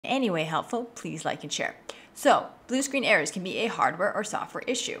Anyway helpful, please like and share. So, blue screen errors can be a hardware or software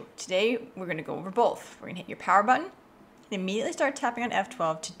issue. Today, we're going to go over both. We're going to hit your power button and immediately start tapping on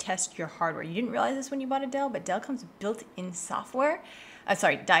F12 to test your hardware. You didn't realize this when you bought a Dell, but Dell comes with built-in software,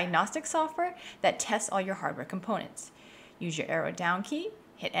 diagnostic software that tests all your hardware components. Use your arrow down key,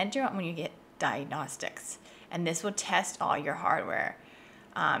 hit enter when you get diagnostics, and this will test all your hardware.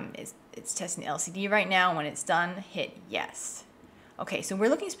 It's testing the LCD right now. When it's done, hit yes. Okay, so we're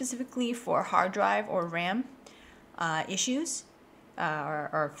looking specifically for hard drive or RAM issues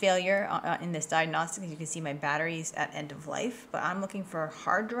or failure in this diagnostic. As you can see, my battery's at end of life, but I'm looking for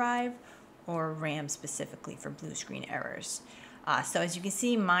hard drive or RAM specifically for blue screen errors. So as you can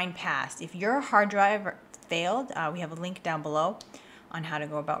see, mine passed. If your hard drive failed, we have a link down below on how to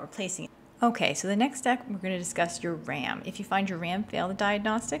go about replacing it. Okay, so the next step, we're going to discuss your RAM. If you find your RAM failed the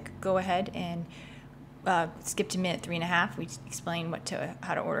diagnostic, go ahead and skip to minute 3.5. We explain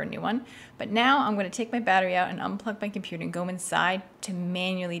how to order a new one. But now I'm going to take my battery out and unplug my computer and go inside to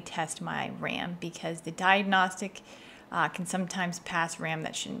manually test my RAM, because the diagnostic can sometimes pass RAM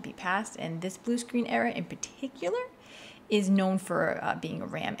that shouldn't be passed, and this blue screen error in particular is known for being a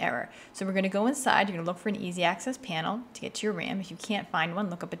RAM error. So we're going to go inside. You're going to look for an easy access panel to get to your RAM. If you can't find one,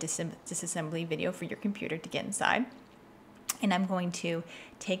 look up a disassembly video for your computer to get inside. And I'm going to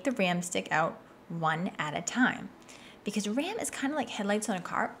take the RAM stick out one at a time, because RAM is kind of like headlights on a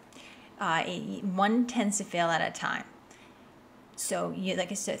car. One tends to fail at a time. So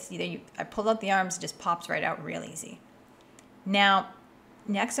like I said, I pulled out the arms, it just pops right out real easy. Now,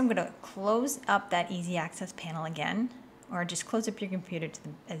 next I'm going to close up that easy access panel again, or just close up your computer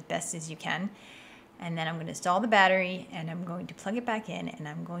as best as you can. And then I'm going to install the battery, and I'm going to plug it back in, and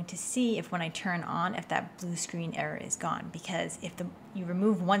I'm going to see if when I turn on, if that blue screen error is gone. Because if you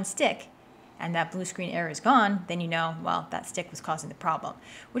remove one stick and that blue screen error is gone, then you know, well, that stick was causing the problem.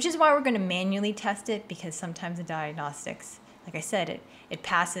 Which is why we're going to manually test it, because sometimes the diagnostics, like I said, it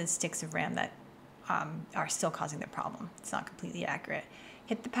passes sticks of RAM that are still causing the problem. It's not completely accurate.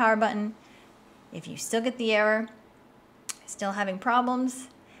 Hit the power button. If you still get the error, still having problems,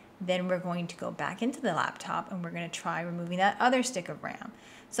 then we're going to go back into the laptop and we're going to try removing that other stick of RAM.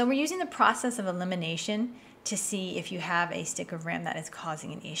 So we're using the process of elimination to see if you have a stick of RAM that is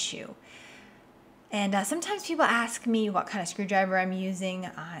causing an issue. And sometimes people ask me what kind of screwdriver I'm using.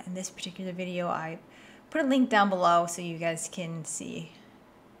 In this particular video, I put a link down below so you guys can see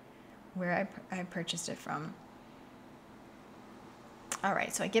where I purchased it from. All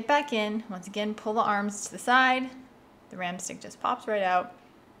right, so I get back in. Once again, pull the arms to the side. The RAM stick just pops right out.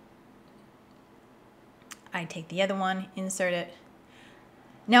 I take the other one, insert it.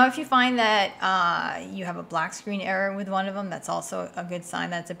 Now, if you find that you have a black screen error with one of them, that's also a good sign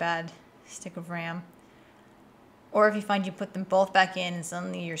that's a bad stick of RAM. Or if you find you put them both back in and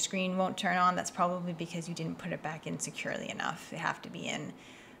suddenly your screen won't turn on, that's probably because you didn't put it back in securely enough. They have to be in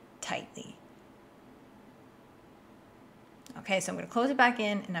tightly. Okay, so I'm going to close it back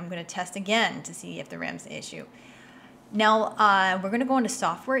in, and I'm going to test again to see if the RAM's the issue. Now, we're going to go into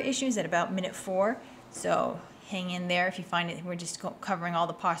software issues at about minute 4. So hang in there if you find it. We're just covering all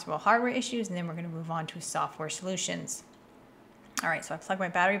the possible hardware issues, and then we're going to move on to software solutions. All right, so I plug my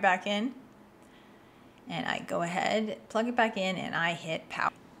battery back in, and I go ahead, plug it back in, and I hit power.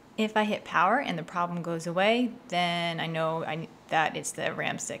 If I hit power and the problem goes away, then I know that it's the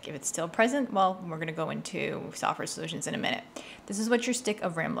RAM stick. If it's still present, well, we're going to go into software solutions in a minute. This is what your stick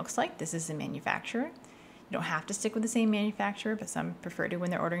of RAM looks like. This is the manufacturer. You don't have to stick with the same manufacturer, but some prefer to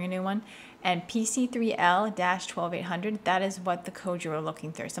when they're ordering a new one. And PC3L-12800, that is what the code you are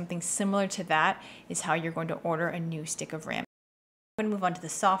looking for. Something similar to that is how you're going to order a new stick of RAM. I'm going to move on to the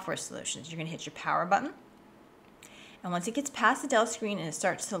software solutions. You're going to hit your power button. And once it gets past the Dell screen and it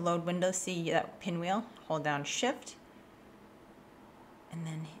starts to load Windows, see that pinwheel, hold down Shift, and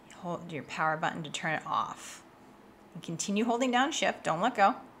then hold your power button to turn it off. And continue holding down Shift, don't let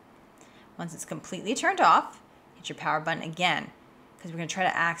go. Once it's completely turned off, hit your power button again, because we're going to try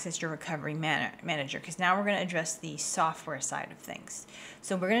to access your recovery manager, because now we're going to address the software side of things.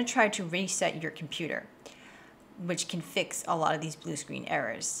 So we're going to try to reset your computer, which can fix a lot of these blue screen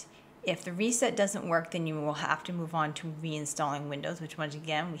errors. If the reset doesn't work, then you will have to move on to reinstalling Windows, which once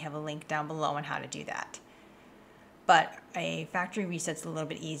again, we have a link down below on how to do that. But a factory reset's a little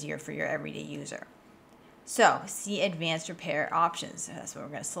bit easier for your everyday user. So, see advanced repair options. That's what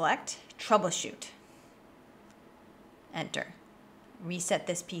we're going to select. Troubleshoot. Enter. Reset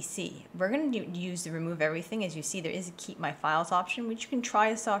this PC. We're going to use the remove everything. As you see, there is a keep my files option, which you can try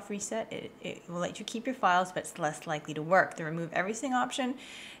a soft reset. It will let you keep your files, but it's less likely to work. The remove everything option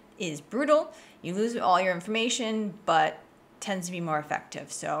is brutal. You lose all your information, but tends to be more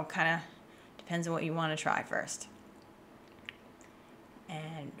effective. So kind of depends on what you want to try first.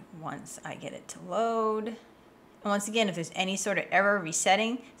 And once I get it to load, and once again, if there's any sort of error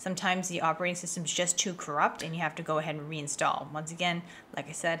resetting, sometimes the operating system's just too corrupt and you have to go ahead and reinstall. Once again, like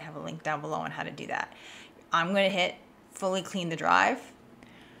I said, have a link down below on how to do that. I'm going to hit fully clean the drive.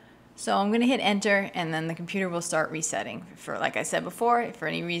 So I'm going to hit enter, and then the computer will start resetting. For, like I said before, if for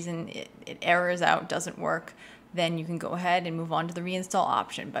any reason it errors out, doesn't work, then you can go ahead and move on to the reinstall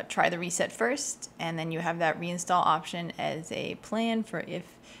option. But try the reset first, and then you have that reinstall option as a plan for if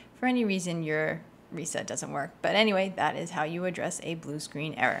for any reason your reset doesn't work. But anyway, that is how you address a blue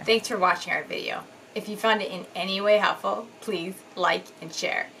screen error. Thanks for watching our video. If you found it in any way helpful, please like and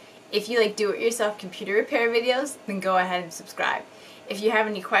share. If you like do-it-yourself computer repair videos, then go ahead and subscribe. If you have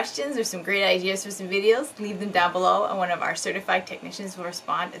any questions or some great ideas for some videos, leave them down below and one of our certified technicians will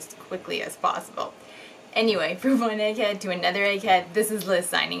respond as quickly as possible. Anyway, from one egghead to another egghead, this is Liz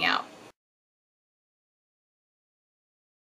signing out.